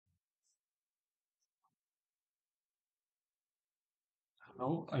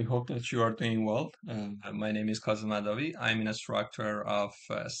Oh, I hope that you are doing well. My name is Kazım Adavi. I'm an instructor of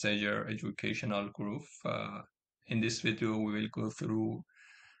Sager Educational Group. In this video, we will go through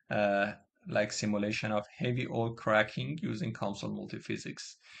uh, like simulation of heavy oil cracking using COMSOL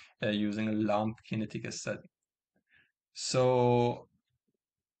Multiphysics, using a lump kinetic study. So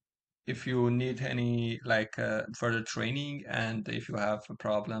if you need any further training and if you have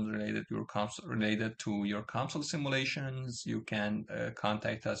problems related to your COMSOL simulations, you can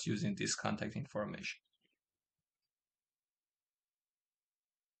contact us using this contact information.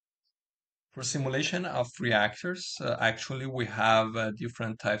 For simulation of reactors, actually we have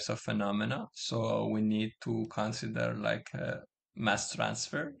different types of phenomena. So we need to consider mass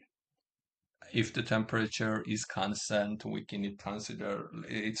transfer. If the temperature is constant, we can consider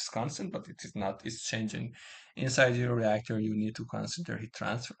it's constant, but it is not, it's changing. Inside your reactor, you need to consider heat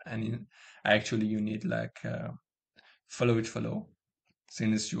transfer. Actually you need fluid flow,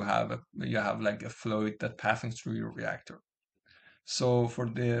 since you have like a fluid that passing through your reactor. So for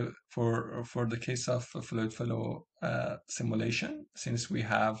the case of a fluid flow simulation, since we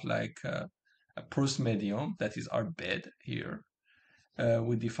have a porous medium that is our bed here,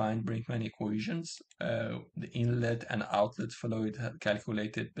 we define Brinkman equations. The inlet and outlet fluid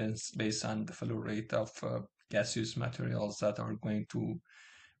calculated based on the flow rate of gaseous materials that are going to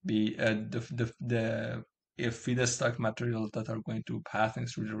be the if feedstock materials that are going to passing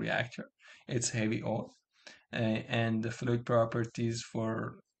through the reactor. It's heavy oil, and the fluid properties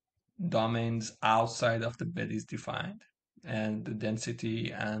for domains outside of the bed is defined, and the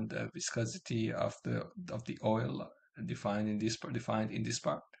density and the viscosity of the oil defined in this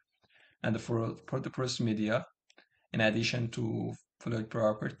part. And for the porous media, in addition to fluid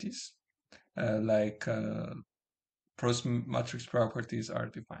properties, like porous matrix properties are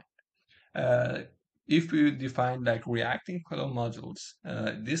defined. Uh, if we define like reacting column modules,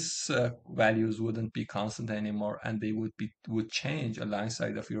 these values wouldn't be constant anymore, and they would change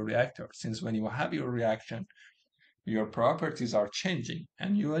alongside of your reactor. Since when you have your reaction, your properties are changing,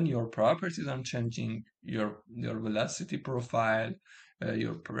 and your properties are changing, your velocity profile,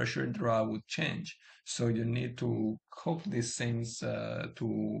 your pressure draw would change. So you need to cope these things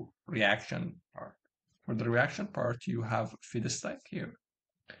to reaction part. For the reaction part, you have feedstock here,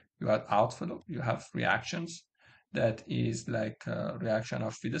 you have outflow, you have reactions. That is like a reaction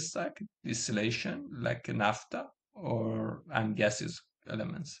of feedstock, distillation, like naphtha or and gaseous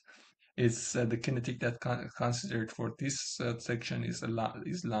elements. It's the kinetic that considered for this section is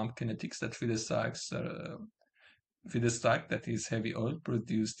is lump kinetics, that feedstock that is heavy oil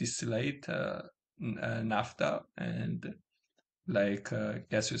produce distillate, naphtha, and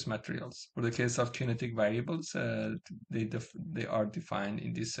gaseous materials. For the case of kinetic variables, they are defined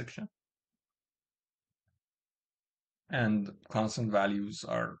in this section, and constant values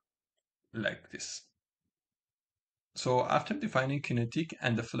are like this. So after defining kinetic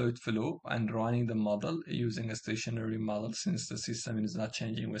and the fluid flow and running the model using a stationary model, since the system is not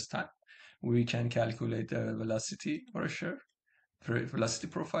changing with time, we can calculate the velocity, velocity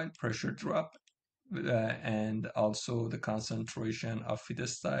profile, pressure drop, and also the concentration of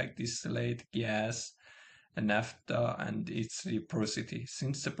feedstock, distillate, gas, and naphtha, and its porosity.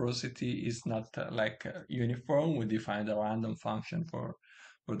 Since the porosity is not uniform, we define a random function for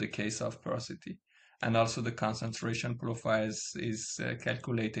the case of porosity. And also the concentration profiles is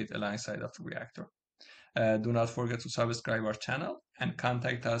calculated alongside of the reactor. Do not forget to subscribe our channel and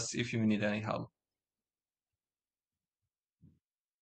contact us if you need any help.